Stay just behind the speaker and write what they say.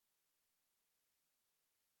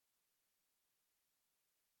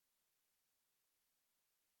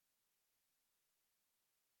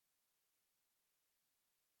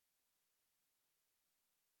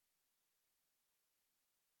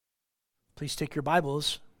Please take your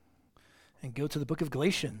Bibles and go to the book of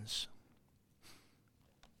Galatians.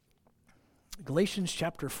 Galatians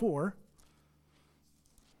chapter 4.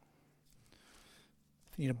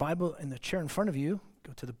 If you need a Bible in the chair in front of you,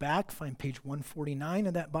 go to the back, find page 149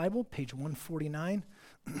 of that Bible, page 149.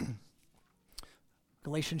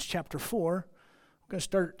 Galatians chapter 4. We're going to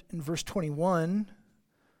start in verse 21.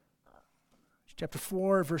 Chapter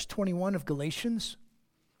 4, verse 21 of Galatians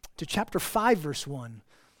to chapter 5, verse 1.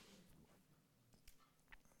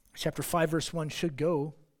 Chapter 5, verse 1 should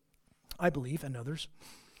go, I believe, and others,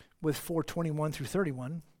 with 4:21 through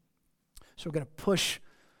 31. So we're going to push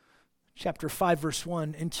chapter 5, verse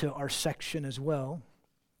 1 into our section as well.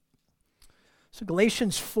 So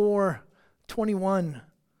Galatians 4:21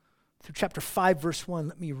 through chapter 5, verse 1,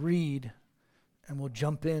 let me read, and we'll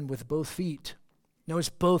jump in with both feet. Notice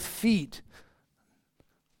both feet.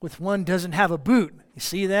 With one doesn't have a boot. You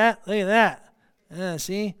see that? Look at that.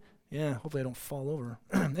 See? Yeah, hopefully I don't fall over.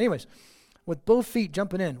 Anyways, with both feet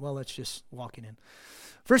jumping in. Well, that's just walking in.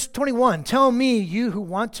 Verse 21, tell me, you who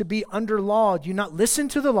want to be under law, do you not listen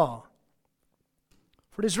to the law?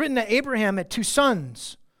 For it is written that Abraham had two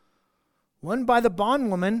sons, one by the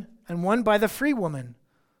bondwoman and one by the free woman.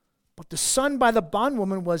 But the son by the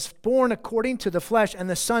bondwoman was born according to the flesh, and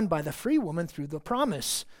the son by the free woman through the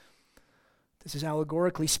promise. This is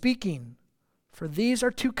allegorically speaking. For these are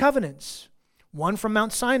two covenants. One from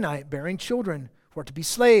Mount Sinai, bearing children who are to be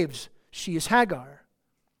slaves. She is Hagar.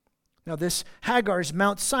 Now this Hagar is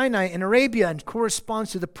Mount Sinai in Arabia and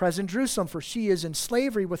corresponds to the present Jerusalem, for she is in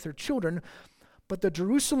slavery with her children. But the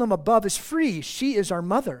Jerusalem above is free. She is our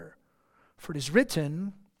mother. For it is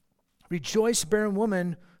written, rejoice, barren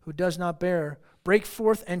woman who does not bear. Break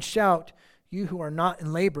forth and shout, you who are not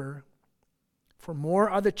in labor. For more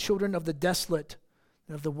are the children of the desolate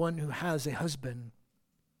than of the one who has a husband.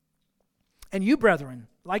 And you, brethren,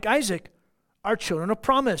 like Isaac, are children of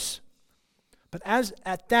promise. But as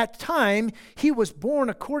at that time he was born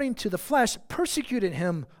according to the flesh, persecuted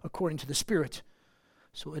him according to the Spirit.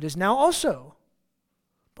 So it is now also.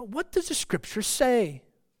 But what does the Scripture say?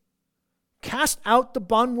 Cast out the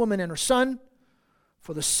bondwoman and her son,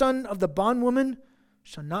 for the son of the bondwoman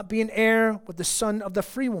shall not be an heir with the son of the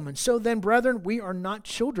free woman. So then, brethren, we are not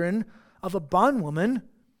children of a bondwoman,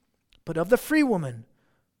 but of the free woman.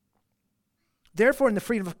 Therefore, in the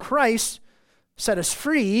freedom of Christ, set us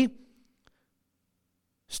free.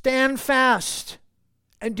 Stand fast,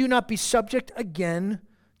 and do not be subject again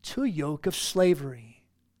to a yoke of slavery.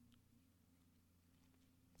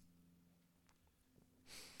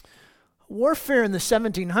 Warfare in the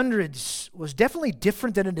 1700s was definitely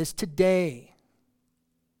different than it is today.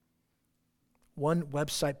 One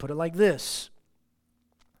website put it like this,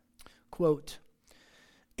 quote,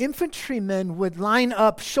 infantrymen would line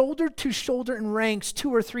up shoulder to shoulder in ranks 2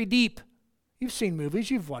 or 3 deep. You've seen movies,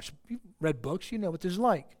 you've read books, you know what this is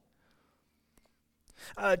like.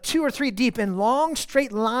 2 or 3 deep in long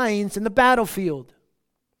straight lines in the battlefield.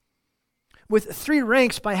 With 3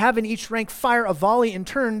 ranks, by having each rank fire a volley in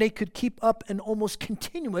turn, they could keep up an almost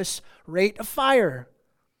continuous rate of fire.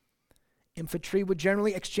 Infantry would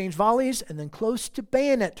generally exchange volleys and then close to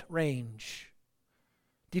bayonet range.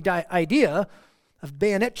 The idea of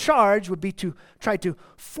bayonet charge would be to try to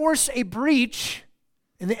force a breach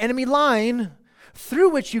in the enemy line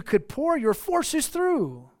through which you could pour your forces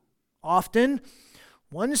through. Often,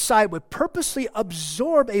 one side would purposely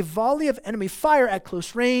absorb a volley of enemy fire at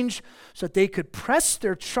close range so that they could press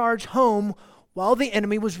their charge home while the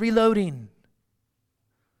enemy was reloading.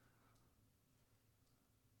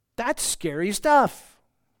 That's scary stuff.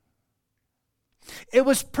 It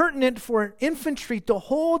was pertinent for infantry to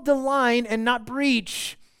hold the line and not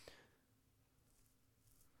breach.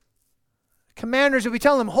 Commanders would be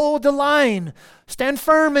telling them, hold the line. Stand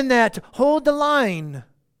firm in that. Hold the line.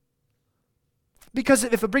 Because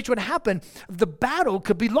if a breach would happen, the battle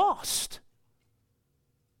could be lost.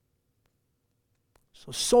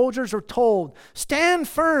 So soldiers are told, stand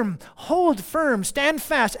firm, hold firm, stand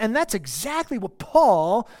fast. And that's exactly what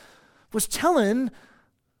Paul was telling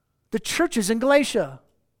the churches in Galatia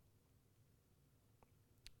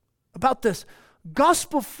about this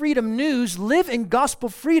gospel freedom news. Live in gospel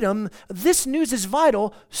freedom. This news is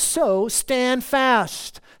vital, so stand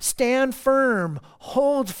fast, stand firm,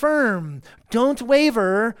 hold firm, don't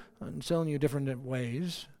waver. I'm telling you different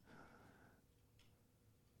ways.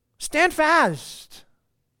 Stand fast,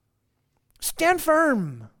 stand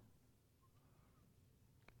firm.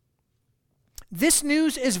 This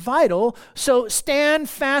news is vital, so stand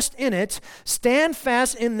fast in it. Stand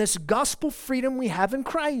fast in this gospel freedom we have in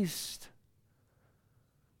Christ.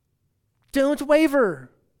 Don't waver.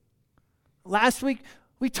 Last week,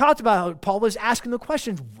 We talked about how Paul was asking the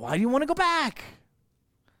questions, why do you want to go back?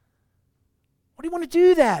 Why do you want to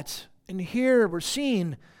do that? And here we're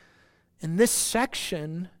seeing in this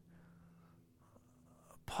section,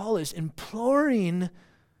 Paul is imploring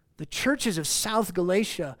the churches of South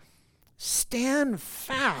Galatia, stand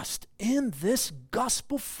fast in this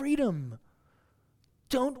gospel freedom.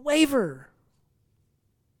 Don't waver.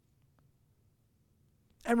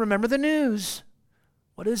 And remember the news.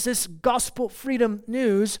 What is this gospel freedom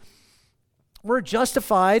news? We're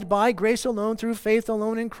justified by grace alone, through faith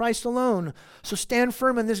alone, in Christ alone. So stand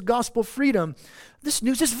firm in this gospel freedom. This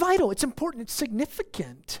news is vital. It's important. It's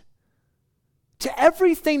significant to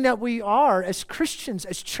everything that we are as Christians,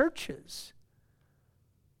 as churches.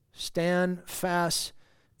 Stand fast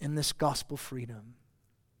in this gospel freedom.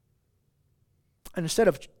 And instead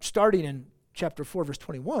of starting in chapter 4, verse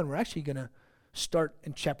 21, we're actually going to start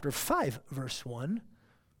in chapter 5, verse 1.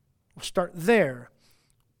 We'll start there,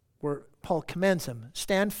 where Paul commands them,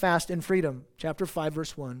 stand fast in freedom. Chapter 5,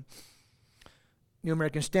 verse 1. New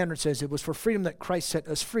American Standard says, it was for freedom that Christ set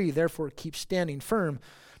us free, therefore keep standing firm.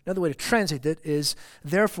 Another way to translate it is,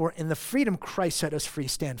 therefore in the freedom Christ set us free,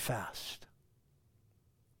 stand fast.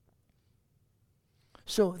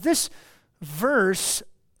 So this verse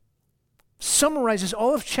summarizes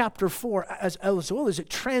all of chapter 4 as well as it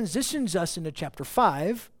transitions us into chapter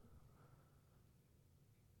 5.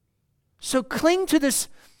 So cling to this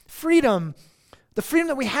freedom, the freedom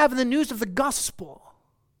that we have in the news of the gospel.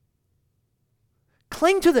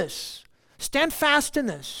 Cling to this. Stand fast in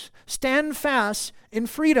this. Stand fast in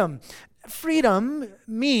freedom. Freedom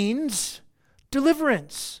means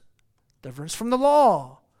deliverance. Deliverance from the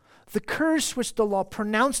law. The curse which the law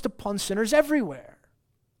pronounced upon sinners everywhere.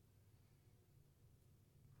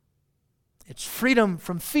 It's freedom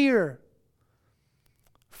from fear,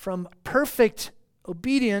 from perfect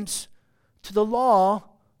obedience to the law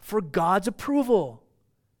for God's approval.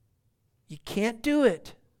 You can't do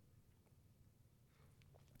it.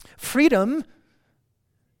 Freedom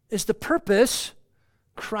is the purpose.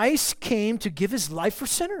 Christ came to give his life for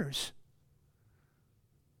sinners.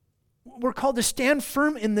 We're called to stand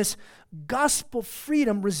firm in this gospel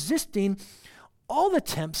freedom, resisting all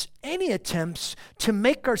attempts, any attempts to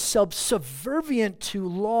make ourselves subservient to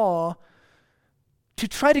law, to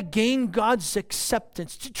try to gain God's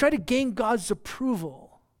acceptance, to try to gain God's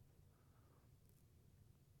approval,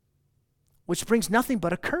 which brings nothing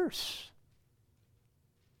but a curse.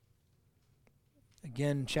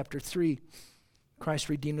 Again, chapter 3, Christ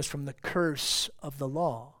redeemed us from the curse of the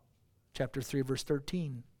law. Chapter 3, verse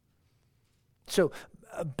 13. So,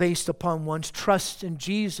 based upon one's trust in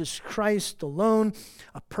Jesus Christ alone,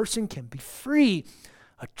 a person can be free,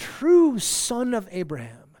 a true son of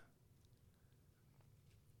Abraham.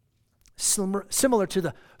 Similar to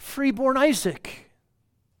the freeborn Isaac.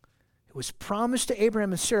 It was promised to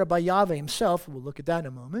Abraham and Sarah by Yahweh himself. We'll look at that in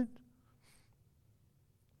a moment.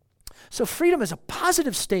 So freedom is a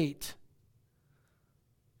positive state.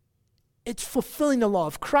 It's fulfilling the law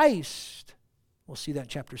of Christ. We'll see that in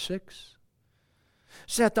chapter 6.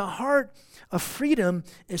 So at the heart of freedom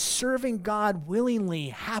is serving God willingly,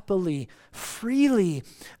 happily, freely,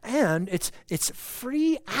 and it's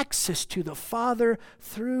free access to the Father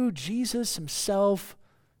through Jesus himself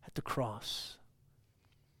at the cross.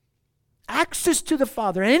 Access to the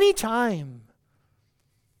Father anytime.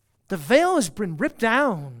 The veil has been ripped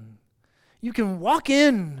down. You can walk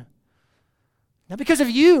in, not because of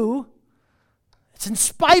you, it's in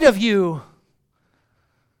spite of you.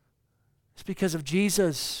 It's because of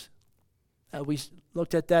Jesus. We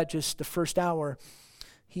looked at that just the first hour.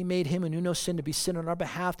 He made him who knew no sin to be sin on our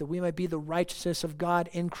behalf, that we might be the righteousness of God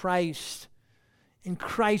in Christ. In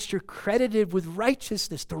Christ, you're credited with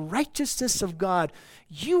righteousness, the righteousness of God.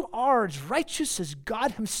 You are as righteous as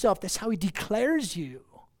God himself. That's how he declares you.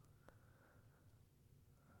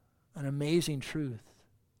 An amazing truth.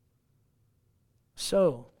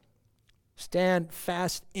 So, stand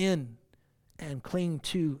fast in and cling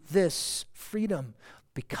to this freedom,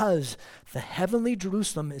 because the heavenly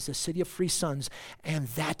Jerusalem is a city of free sons, and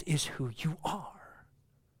that is who you are.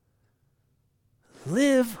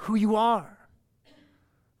 Live who you are.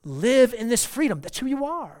 Live in this freedom. That's who you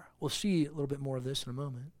are. We'll see a little bit more of this in a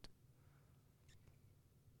moment.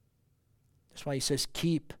 That's why he says,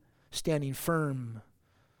 keep standing firm.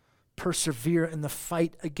 Persevere in the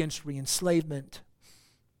fight against re-enslavement.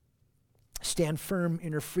 Stand firm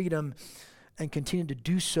in your freedom and continue to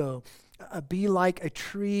do so. Be like a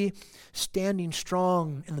tree standing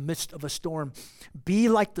strong in the midst of a storm. Be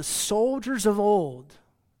like the soldiers of old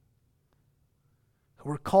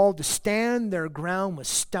who are called to stand their ground with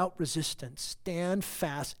stout resistance. Stand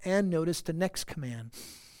fast, and notice the next command.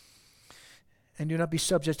 And do not be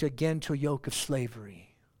subject again to a yoke of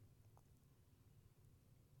slavery.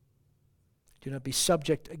 Do not be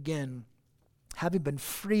subject again, having been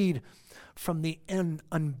freed from the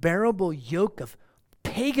unbearable yoke of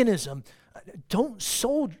paganism. Don't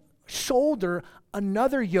shoulder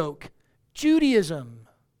another yoke, Judaism.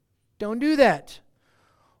 Don't do that.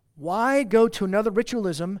 Why go to another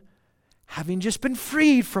ritualism having just been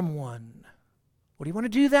freed from one? What do you want to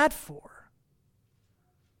do that for?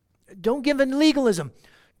 Don't give in legalism.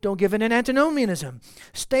 Don't give in antinomianism.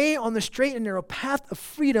 Stay on the straight and narrow path of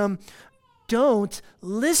freedom. Don't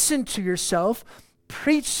listen to yourself.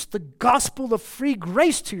 Preach the gospel of free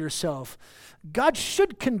grace to yourself. God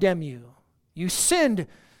should condemn you. You sinned.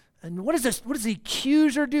 And what is this? What does the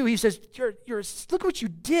accuser do? He says, look what you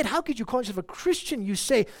did. How could you call yourself a Christian? You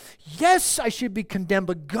say, yes, I should be condemned,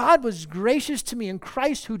 but God was gracious to me in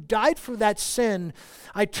Christ who died for that sin.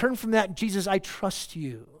 I turn from that. Jesus, I trust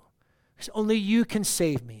you. Because only you can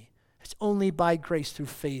save me. It's only by grace through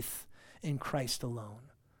faith in Christ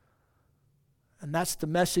alone. And that's the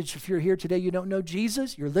message. If you're here today, you don't know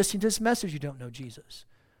Jesus, you're listening to this message, you don't know Jesus.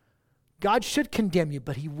 God should condemn you,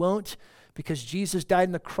 but he won't, because Jesus died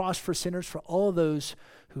on the cross for sinners, for all those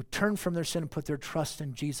who turn from their sin and put their trust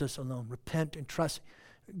in Jesus alone. Repent and trust.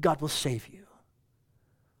 God will save you.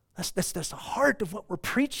 That's the heart of what we're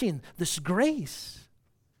preaching, this grace.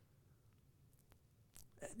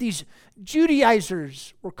 These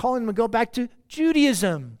Judaizers, we're calling them to go back to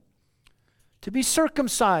Judaism, to be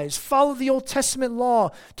circumcised, follow the Old Testament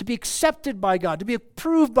law, to be accepted by God, to be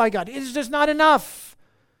approved by God. It is just not enough.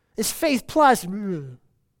 It's faith plus.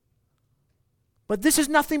 But this is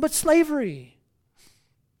nothing but slavery.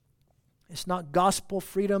 It's not gospel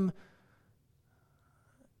freedom.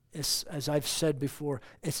 It's, as I've said before,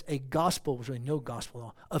 it's a gospel, there's really no gospel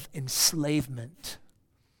law, of enslavement.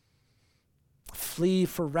 Flee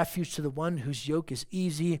for refuge to the one whose yoke is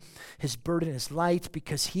easy, his burden is light,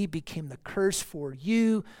 because he became the curse for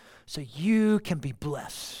you, so you can be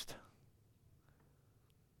blessed.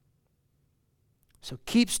 So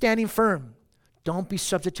keep standing firm. Don't be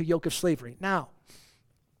subject to yoke of slavery. Now,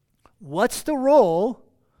 what's the role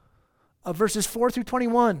of verses 4 through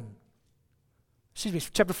 21? Excuse me,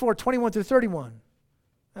 chapter 4, 21 through 31.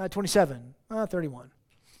 27, 31.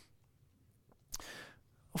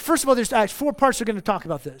 Well, first of all, there's actually 4 parts we're going to talk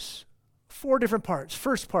about this. 4 different parts.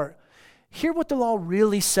 First part, hear what the law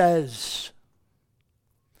really says.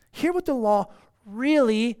 Hear what the law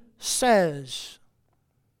really says.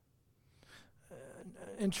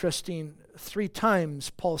 Interesting, 3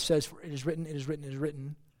 times Paul says, it is written, it is written, it is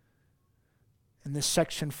written. In this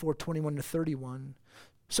section, 4:21 to 31.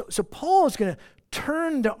 So Paul is going to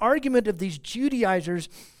turn the argument of these Judaizers,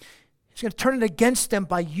 he's going to turn it against them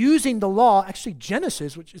by using the law, actually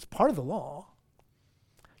Genesis, which is part of the law,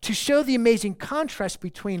 to show the amazing contrast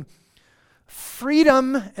between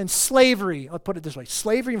freedom and slavery. I'll put it this way,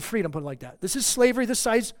 slavery and freedom, put it like that. This is slavery, this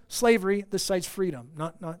side's slavery, this side's freedom.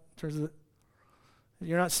 Not in terms of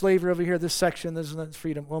you're not slavery over here, this section, this is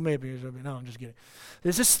freedom. Well, maybe. No, I'm just kidding.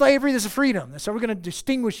 This is slavery, this is freedom. That's how we're going to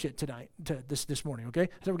distinguish it tonight, this morning, okay?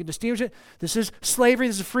 That's how we're going to distinguish it. This is slavery,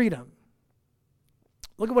 this is freedom.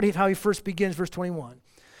 Look at how he first begins, verse 21.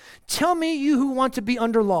 Tell me, you who want to be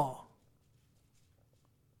under law.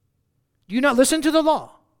 Do you not listen to the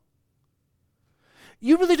law?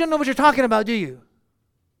 You really don't know what you're talking about, do you?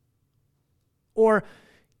 Or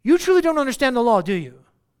you truly don't understand the law, do you?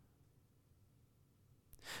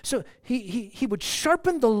 So he would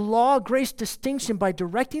sharpen the law-grace distinction by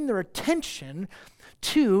directing their attention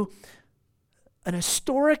to an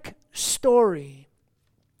historic story.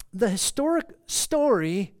 The historic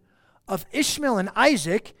story of Ishmael and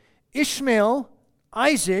Isaac. Ishmael,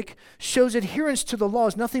 Isaac, shows adherence to the law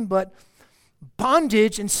is nothing but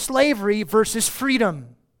bondage and slavery versus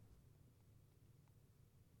freedom.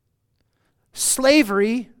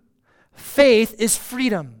 Slavery, faith is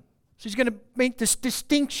freedom. So he's going to make this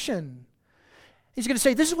distinction. He's going to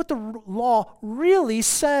say, this is what the law really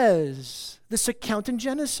says. This account in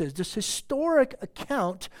Genesis, this historic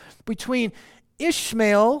account between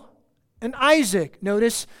Ishmael and Isaac.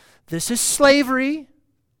 Notice, this is slavery.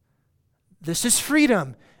 This is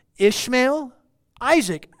freedom. Ishmael,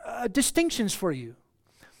 Isaac, distinctions for you.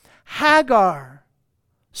 Hagar,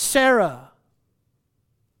 Sarah.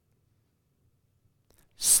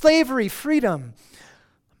 Slavery, freedom.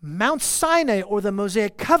 Mount Sinai, or the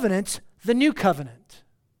Mosaic covenant, the new covenant.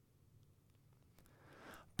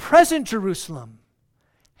 Present Jerusalem,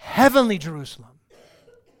 heavenly Jerusalem.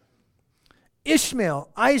 Ishmael,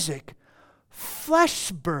 Isaac,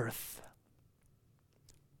 flesh birth,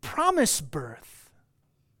 promise birth,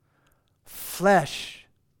 flesh,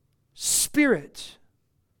 spirit,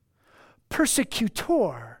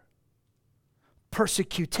 persecutor,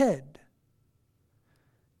 persecuted,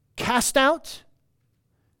 cast out,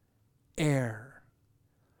 heir.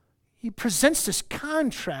 He presents this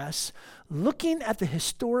contrast looking at the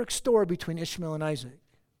historic story between Ishmael and Isaac.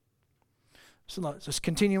 So let's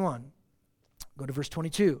continue on. Go to verse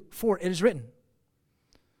 22. For it is written.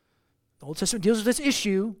 The Old Testament deals with this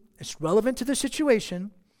issue. It's relevant to the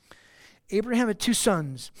situation. Abraham had two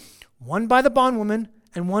sons, one by the bondwoman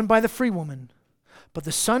and one by the free woman. But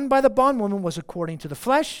the son by the bondwoman was according to the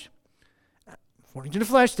flesh,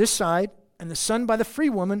 this side, and the son by the free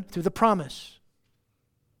woman through the promise.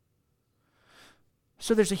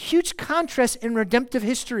 So there's a huge contrast in redemptive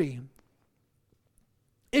history.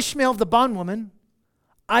 Ishmael of the bondwoman,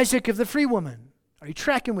 Isaac of the free woman. Are you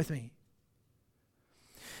tracking with me?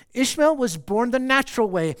 Ishmael was born the natural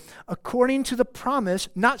way, according to the promise,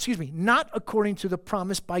 not according to the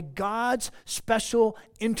promise by God's special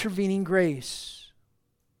intervening grace.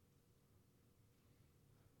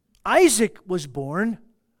 Isaac was born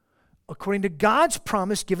according to God's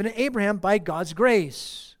promise given to Abraham by God's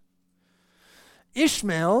grace.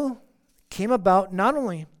 Ishmael came about not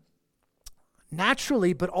only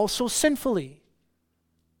naturally, but also sinfully.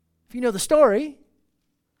 If you know the story,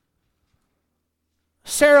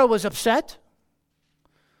 Sarah was upset.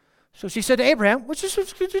 So she said to Abraham, which is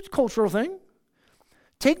a cultural thing,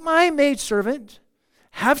 take my maidservant,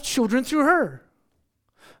 have children through her.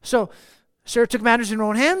 So Sarah took matters in her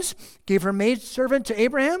own hands, gave her maidservant to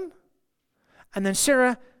Abraham, and then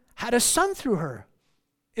Sarah had a son through her,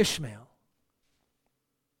 Ishmael.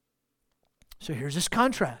 So here's this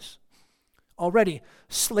contrast. Already,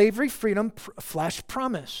 slavery, freedom, flesh,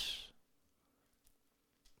 promise.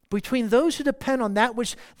 Between those who depend on that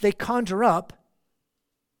which they conjure up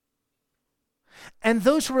and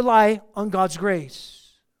those who rely on God's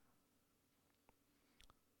grace.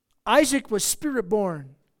 Isaac was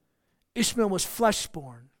spirit-born. Ishmael was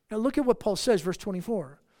flesh-born. Now look at what Paul says, verse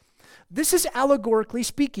 24. This is allegorically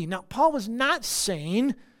speaking. Now, Paul was not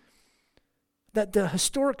saying that the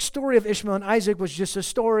historic story of Ishmael and Isaac was just a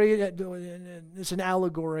story, it's an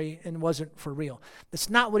allegory and wasn't for real. That's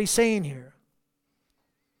not what he's saying here.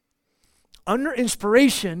 Under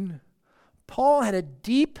inspiration, Paul had a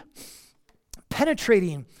deep,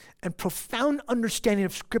 penetrating, and profound understanding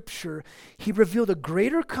of Scripture. He revealed a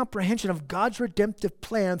greater comprehension of God's redemptive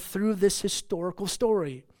plan through this historical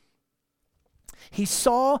story. He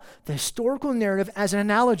saw the historical narrative as an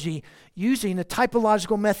analogy using a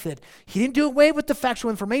typological method. He didn't do away with the factual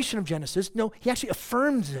information of Genesis. No, he actually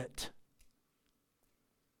affirms it.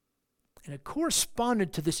 And it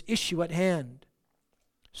corresponded to this issue at hand.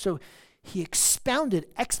 So he expounded,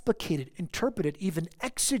 explicated, interpreted, even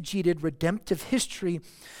exegeted redemptive history,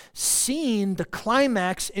 seeing the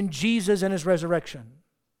climax in Jesus and his resurrection.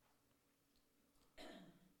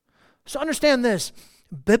 So understand this.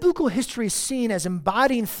 Biblical history is seen as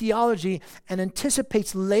embodying theology and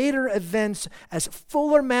anticipates later events as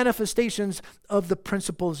fuller manifestations of the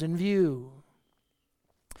principles in view.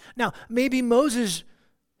 Now, maybe Moses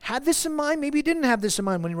had this in mind, maybe he didn't have this in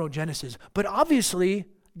mind when he wrote Genesis, but obviously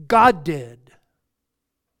God did.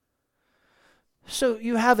 So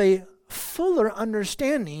you have a fuller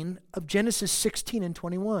understanding of Genesis 16 and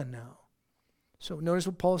 21 now. So notice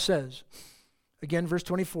what Paul says. Again, verse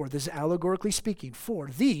 24, this is allegorically speaking. For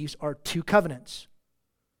these are two covenants.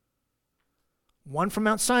 One from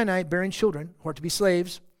Mount Sinai, bearing children who are to be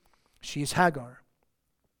slaves. She is Hagar.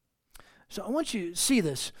 So I want you to see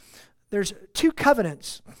this. There's two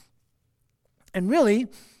covenants. And really,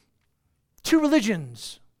 two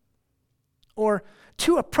religions. Or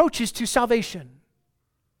two approaches to salvation.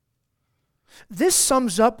 This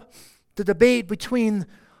sums up the debate between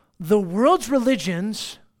the world's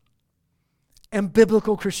religions and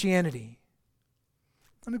biblical Christianity.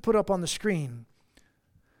 Let me put up on the screen.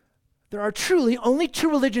 There are truly only two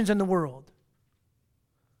religions in the world.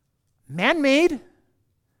 Man-made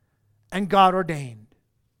and God-ordained.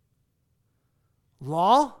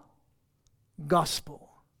 Law, gospel.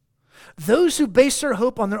 Those who base their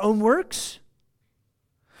hope on their own works,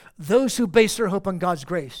 those who base their hope on God's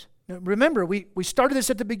grace. Now, remember, we started this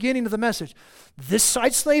at the beginning of the message. This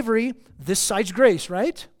side's slavery, this side's grace,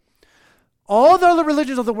 right? All the other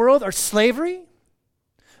religions of the world are slavery.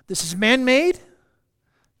 This is man-made.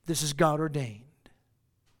 This is God-ordained.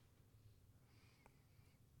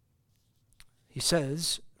 He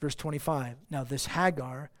says, verse 25, now this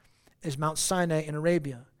Hagar is Mount Sinai in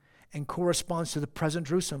Arabia and corresponds to the present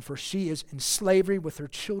Jerusalem, for she is in slavery with her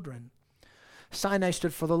children. Sinai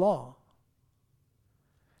stood for the law.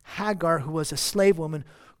 Hagar, who was a slave woman,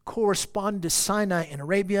 corresponded to Sinai in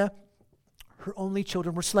Arabia. Her only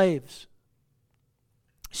children were slaves.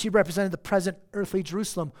 She represented the present earthly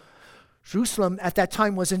Jerusalem. Jerusalem at that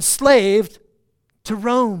time was enslaved to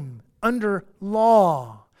Rome under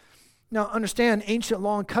law. Now understand, ancient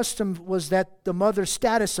law and custom was that the mother's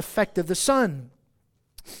status affected the son.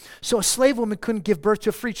 So a slave woman couldn't give birth to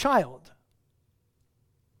a free child.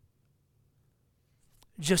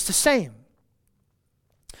 Just the same.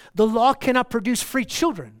 The law cannot produce free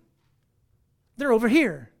children. They're over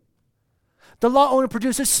here. The law only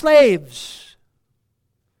produces slaves.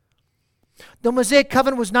 The Mosaic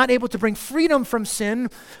covenant was not able to bring freedom from sin,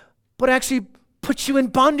 but actually put you in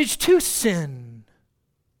bondage to sin.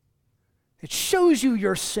 It shows you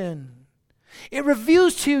your sin. It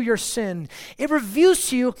reveals to you your sin. It reveals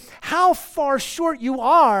to you how far short you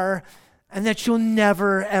are and that you'll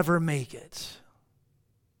never, ever make it.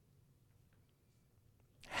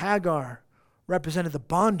 Hagar represented the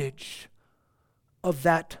bondage of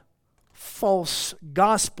that false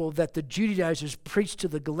gospel that the Judaizers preached to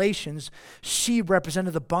the Galatians. She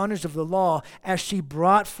represented the bondage of the law as she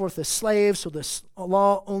brought forth a slave. So the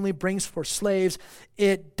law only brings forth slaves.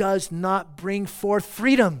 It does not bring forth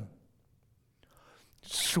freedom.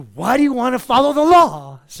 So why do you want to follow the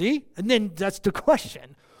law? See? And then that's the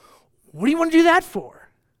question. What do you want to do that for?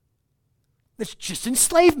 That's just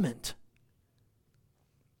enslavement.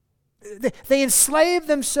 They enslaved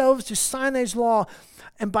themselves to Sinai's law,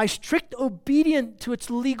 and by strict obedience to its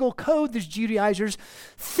legal code, these Judaizers,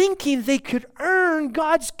 thinking they could earn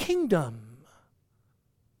God's kingdom.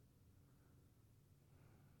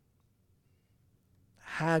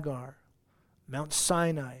 Hagar, Mount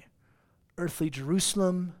Sinai, earthly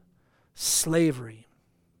Jerusalem, slavery.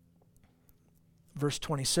 Verse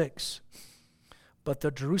 26, but the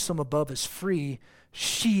Jerusalem above is free,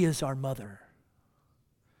 she is our mother.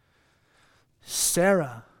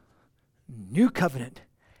 Sarah, new covenant,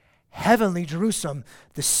 heavenly Jerusalem,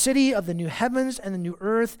 the city of the new heavens and the new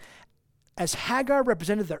earth. As Hagar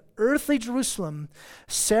represented the earthly Jerusalem,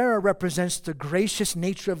 Sarah represents the gracious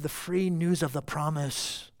nature of the free news of the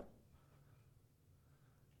promise.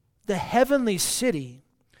 The heavenly city,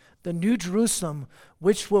 the new Jerusalem,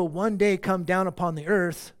 which will one day come down upon the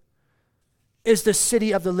earth, is the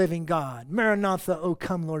city of the living God. Maranatha, O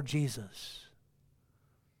come, Lord Jesus.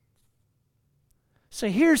 So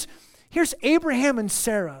here's Abraham and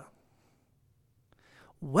Sarah,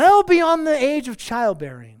 well beyond the age of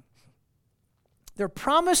childbearing. They're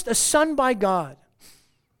promised a son by God.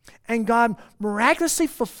 And God miraculously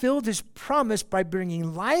fulfilled his promise by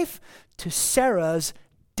bringing life to Sarah's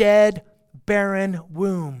dead, barren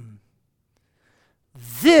womb.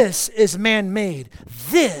 This is man-made.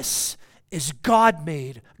 This is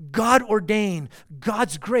God-made, God-ordained,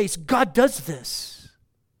 God's grace. God does this.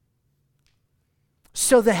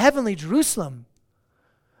 So the heavenly Jerusalem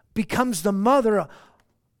becomes the mother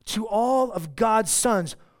to all of God's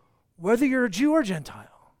sons, whether you're a Jew or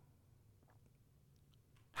Gentile.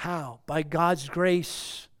 How? By God's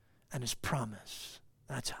grace and his promise.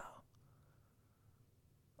 That's how.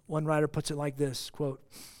 One writer puts it like this, quote,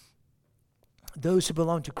 those who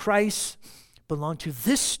belong to Christ belong to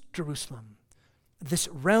this Jerusalem, this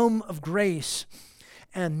realm of grace,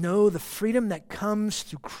 and know the freedom that comes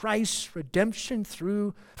through Christ's redemption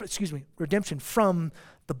from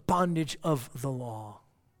the bondage of the law.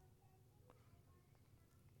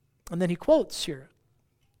 And then he quotes here.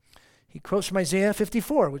 He quotes from Isaiah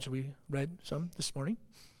 54, which we read some this morning.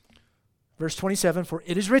 Verse 27, for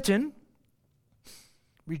it is written,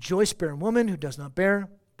 rejoice, barren woman who does not bear,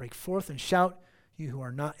 break forth and shout, you who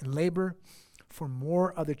are not in labor, for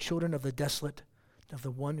more are the children of the desolate than of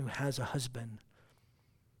the one who has a husband.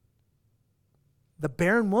 The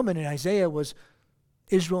barren woman in Isaiah was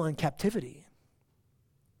Israel in captivity.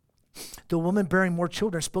 The woman bearing more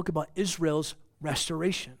children spoke about Israel's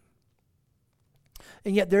restoration.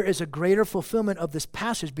 And yet there is a greater fulfillment of this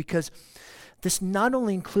passage because this not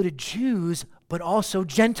only included Jews, but also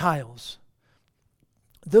Gentiles.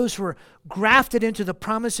 Those who were grafted into the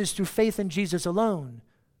promises through faith in Jesus alone.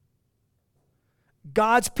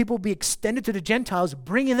 God's people will be extended to the Gentiles,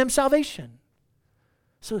 bringing them salvation.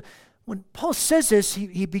 So when Paul says this,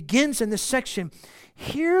 he begins in this section,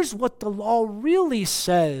 here's what the law really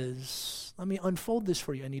says. Let me unfold this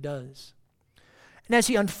for you, and he does. And as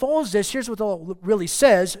he unfolds this, here's what the law really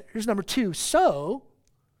says. Here's number 2. So,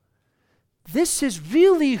 this is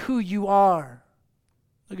really who you are.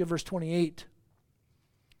 Look at verse 28.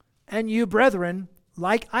 And you, brethren,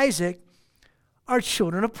 like Isaac, are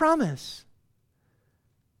children of promise.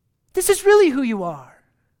 This is really who you are.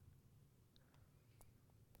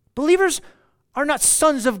 Believers are not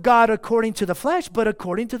sons of God according to the flesh, but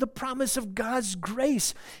according to the promise of God's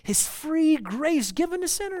grace, his free grace given to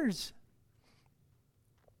sinners.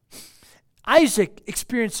 Isaac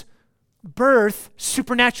experienced birth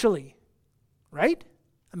supernaturally, right?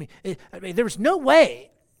 I mean, there was no way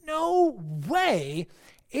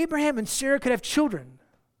Abraham and Sarah could have children.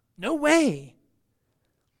 No way.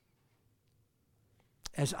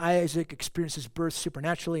 As Isaac experiences birth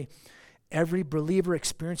supernaturally, every believer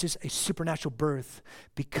experiences a supernatural birth,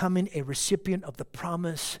 becoming a recipient of the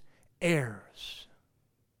promise, heirs.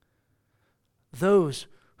 Those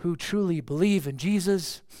who truly believe in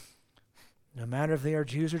Jesus, no matter if they are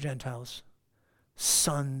Jews or Gentiles,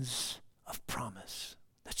 sons of promise.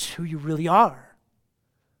 That's who you really are.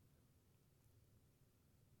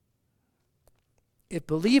 If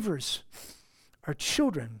believers are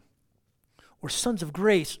children or sons of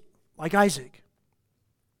grace, like Isaac,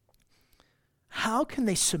 how can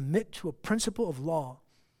they submit to a principle of law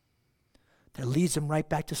that leads them right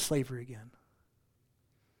back to slavery again?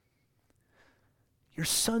 You're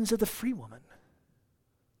sons of the free woman.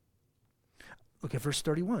 Look at verse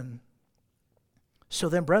 31. So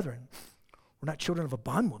then, brethren, we're not children of a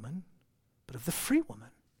bondwoman, but of the free woman.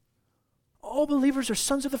 All believers are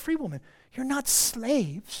sons of the free woman. You're not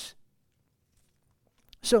slaves.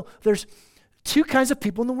 So there's two kinds of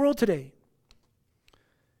people in the world today.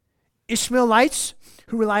 Ishmaelites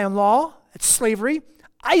who rely on law, it's slavery.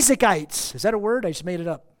 Isaacites, is that a word? I just made it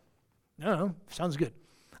up. No, sounds good.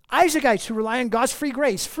 Isaacites who rely on God's free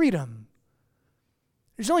grace, freedom.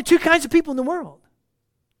 There's only two kinds of people in the world.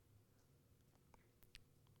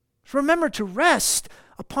 So remember to rest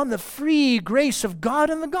upon the free grace of God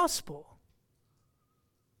and the gospel.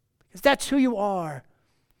 Because that's who you are.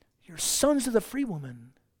 You're sons of the free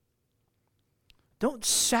woman. Don't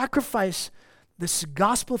sacrifice this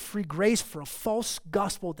gospel of free grace for a false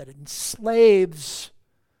gospel that enslaves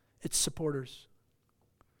its supporters.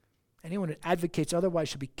 Anyone that advocates otherwise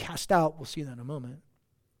should be cast out. We'll see that in a moment.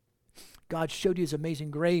 God showed you his amazing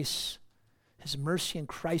grace, his mercy in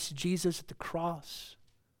Christ Jesus at the cross.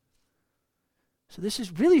 So this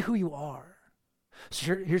is really who you are.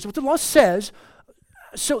 So here's what the law says.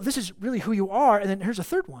 So this is really who you are. And then here's a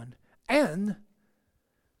third one. And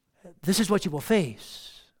this is what you will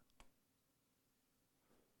face.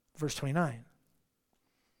 Verse 29.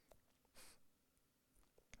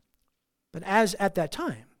 But as at that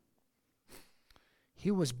time,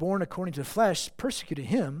 he was born according to the flesh, persecuted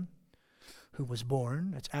him who was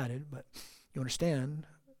born, that's added, but you understand,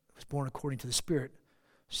 was born according to the Spirit.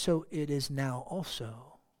 So it is now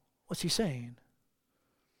also. What's he saying?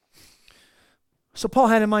 So Paul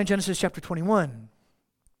had in mind Genesis chapter 21,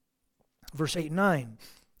 verse 8 and 9,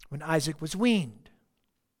 when Isaac was weaned.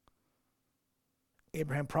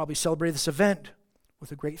 Abraham probably celebrated this event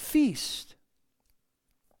with a great feast.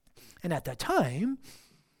 And at that time,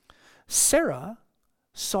 Sarah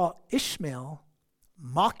saw Ishmael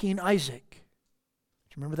mocking Isaac.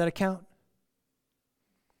 Do you remember that account?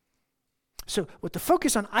 So with the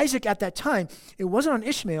focus on Isaac at that time, it wasn't on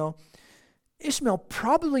Ishmael. Ishmael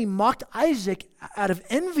probably mocked Isaac out of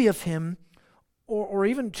envy of him, or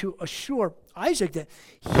even to assure Isaac that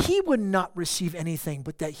he would not receive anything,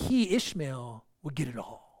 but that he, Ishmael, would get it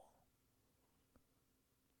all.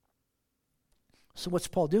 So what's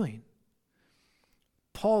Paul doing?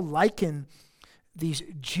 Paul likened these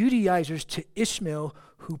Judaizers to Ishmael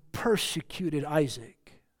who persecuted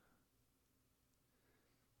Isaac.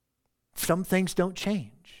 Some things don't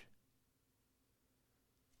change.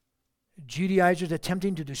 Judaizers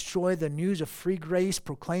attempting to destroy the news of free grace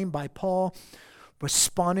proclaimed by Paul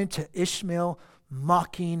responded to Ishmael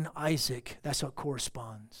mocking Isaac. That's how it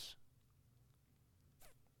corresponds.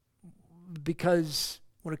 Because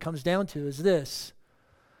what it comes down to is this: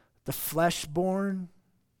 the flesh-born,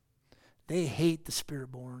 they hate the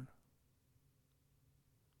spirit-born.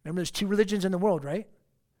 Remember, there's two religions in the world, right?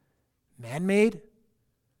 Man-made,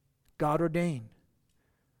 God-ordained.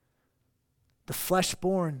 The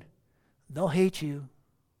flesh-born, they'll hate you.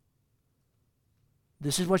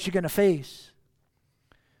 This is what you're going to face.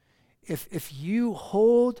 If you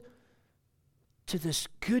hold to this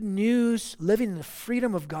good news, living in the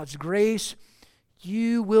freedom of God's grace,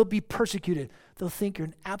 you will be persecuted. They'll think you're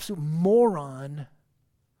an absolute moron,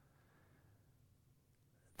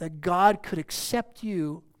 that God could accept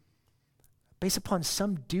you based upon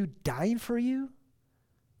some dude dying for you.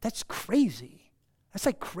 That's crazy. That's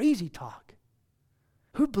like crazy talk.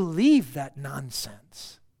 Who believed that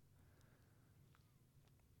nonsense?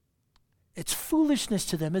 It's foolishness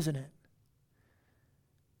to them, isn't it?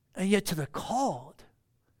 And yet to the called,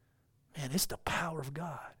 man, it's the power of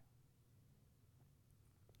God.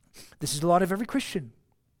 This is the lot of every Christian.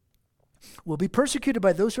 Will be persecuted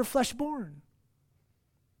by those who are flesh-born,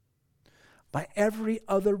 by every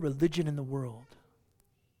other religion in the world.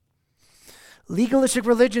 Legalistic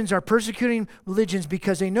religions are persecuting religions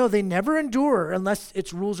because they know they never endure unless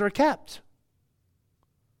its rules are kept.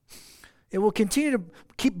 It will continue to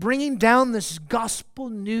keep bringing down this gospel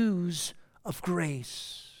news of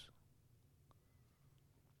grace.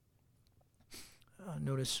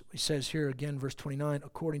 Notice it says here again, verse 29,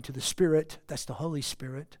 according to the Spirit, that's the Holy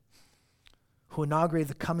Spirit, who inaugurated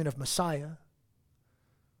the coming of Messiah.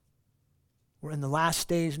 We're in the last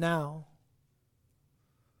days now,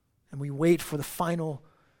 and we wait for the final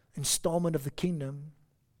installment of the kingdom.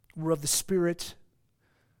 We're of the Spirit.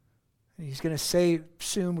 And he's going to say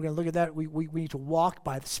soon, we're going to look at that, we need to walk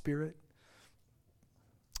by the Spirit.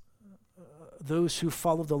 Those who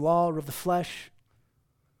follow the law are of the flesh.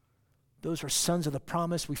 Those are sons of the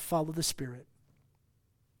promise. We follow the Spirit.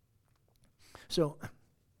 So,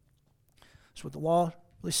 that's what the law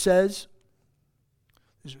really says.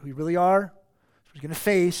 This is who we really are. This is what we're going to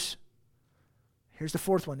face. Here's the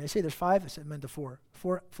fourth one. They say there's five. I said I meant the four.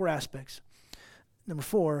 Four aspects. Number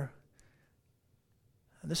 4,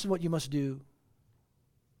 and this is what you must do.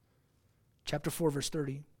 Chapter 4, verse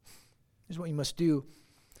 30. This is what you must do.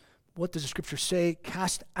 What does the scripture say?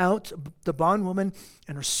 Cast out the bondwoman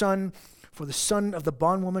and her son, for the son of the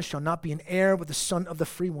bondwoman shall not be an heir with the son of the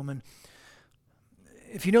free woman.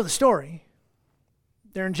 If you know the story,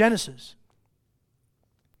 they're in Genesis.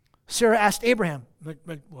 Sarah asked Abraham,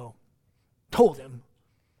 told him,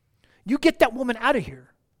 you get that woman out of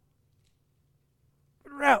here.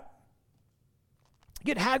 Get her out.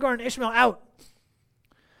 Get Hagar and Ishmael out.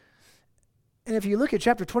 And if you look at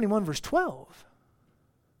chapter 21, verse 12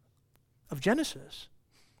 of Genesis,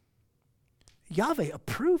 Yahweh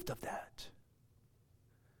approved of that.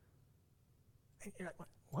 And you're like,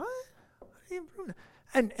 what?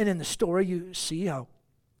 And in the story, you see how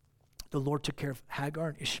the Lord took care of Hagar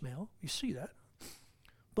and Ishmael. You see that.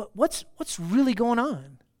 But what's really going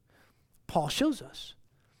on? Paul shows us.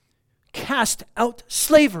 Cast out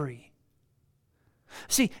slavery.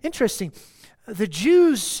 See, interesting. The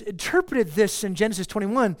Jews interpreted this in Genesis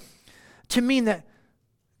 21 to mean that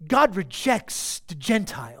God rejects the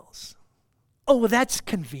Gentiles. Oh, well, that's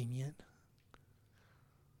convenient.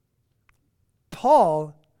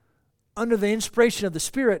 Paul, under the inspiration of the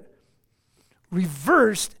Spirit,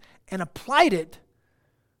 reversed and applied it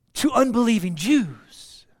to unbelieving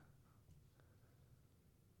Jews.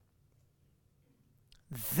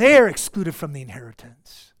 They're excluded from the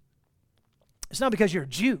inheritance. It's not because you're a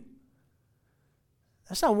Jew.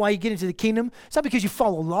 That's not why you get into the kingdom. It's not because you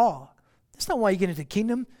follow law. That's not why you get into the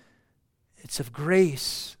kingdom. It's of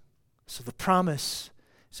grace. It's of the promise.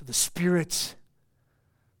 It's of the Spirit.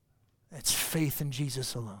 It's faith in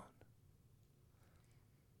Jesus alone.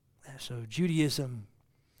 And so Judaism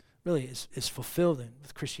really is fulfilled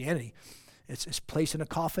with Christianity. It's placed in a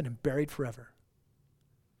coffin and buried forever.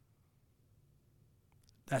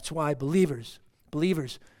 That's why believers,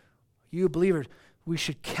 you believers, we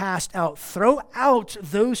should cast out, throw out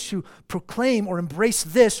those who proclaim or embrace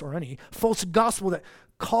this or any false gospel that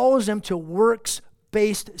calls them to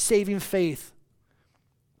works-based saving faith.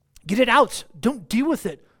 Get it out. Don't deal with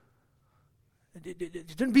it.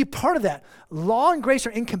 Don't be part of that. Law and grace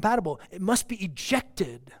are incompatible. It must be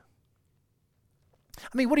ejected.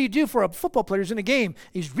 I mean, what do you do for a football player who's in a game?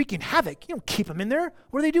 He's wreaking havoc. You don't keep him in there.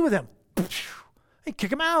 What do they do with him? They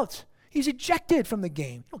kick him out. He's ejected from the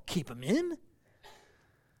game. You don't keep him in.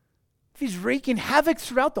 If he's wreaking havoc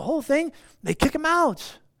throughout the whole thing, they kick him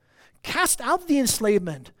out. Cast out the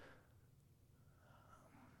enslavement.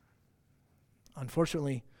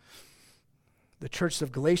 Unfortunately, the churches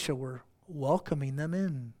of Galatia were welcoming them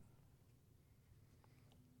in.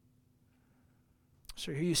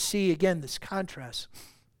 So here you see again this contrast.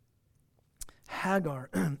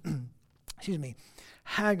 Hagar,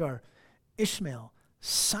 Hagar, Ishmael,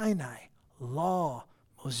 Sinai, law,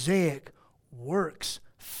 Mosaic, works,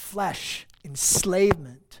 flesh,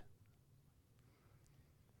 enslavement.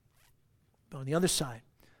 But on the other side,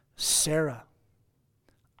 Sarah,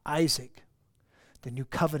 Isaac, the new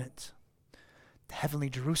covenant, the heavenly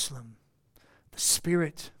Jerusalem, the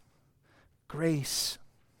Spirit, grace,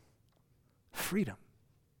 freedom.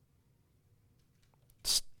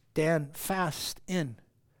 Stand fast in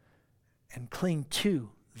and cling to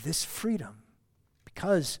this freedom,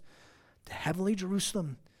 because the heavenly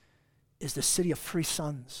Jerusalem is the city of free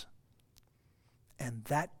sons, and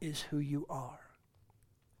that is who you are.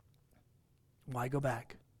 Why go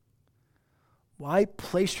back? Why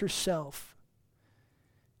place yourself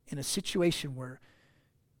in a situation where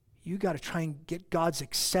You got to try and get God's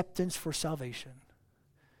acceptance for salvation.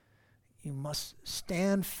 You must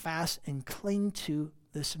stand fast and cling to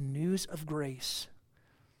this news of grace.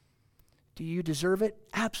 Do you deserve it?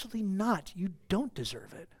 Absolutely not. You don't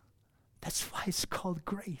deserve it. That's why it's called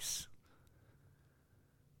grace.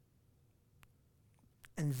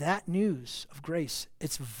 And that news of grace,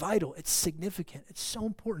 it's vital, it's significant, it's so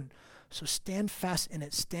important. So stand fast in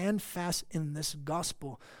it. Stand fast in this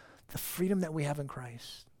gospel, the freedom that we have in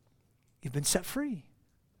Christ. You've been set free.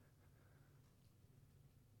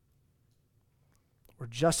 We're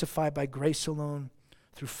justified by grace alone,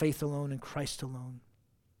 through faith alone, in Christ alone.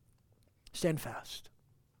 Stand fast.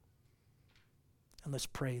 And let's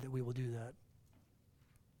pray that we will do that.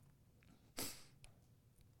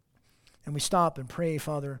 And we stop and pray,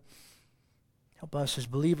 Father, help us as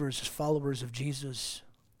believers, as followers of Jesus,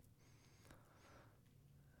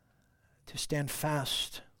 to stand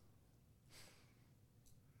fast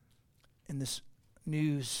in this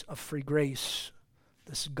news of free grace,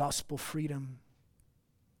 this gospel freedom,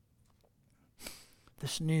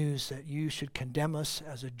 this news that you should condemn us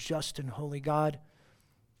as a just and holy God,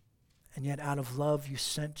 and yet out of love you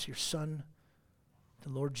sent your Son, the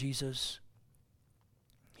Lord Jesus.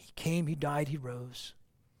 He came, he died, he rose.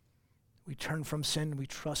 We turn from sin, we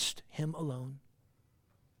trust him alone.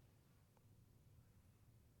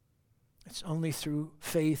 It's only through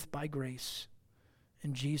faith by grace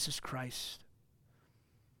in Jesus Christ.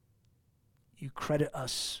 You credit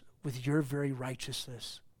us with your very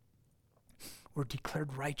righteousness. We're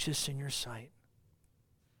declared righteous in your sight.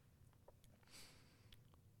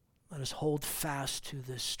 Let us hold fast to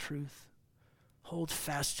this truth. Hold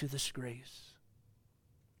fast to this grace.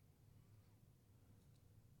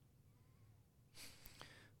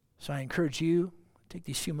 So I encourage you, take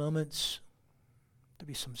these few moments. There'll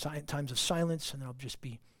be some times of silence, and then I'll just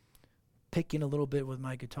be picking a little bit with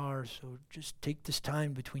my guitar. So just take this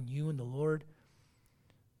time between you and the Lord.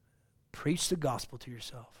 Preach the gospel to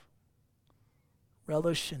yourself.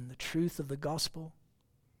 Relish in the truth of the gospel.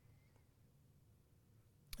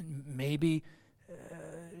 And maybe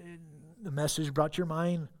the message brought to your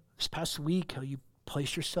mind this past week how you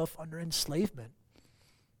placed yourself under enslavement.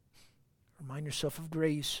 Remind yourself of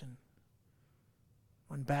grace and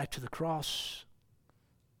run back to the cross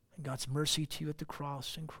and God's mercy to you at the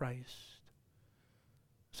cross in Christ.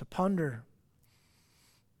 So ponder,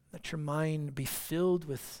 let your mind be filled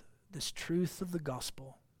with this truth of the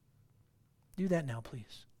gospel. Do that now,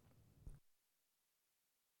 please.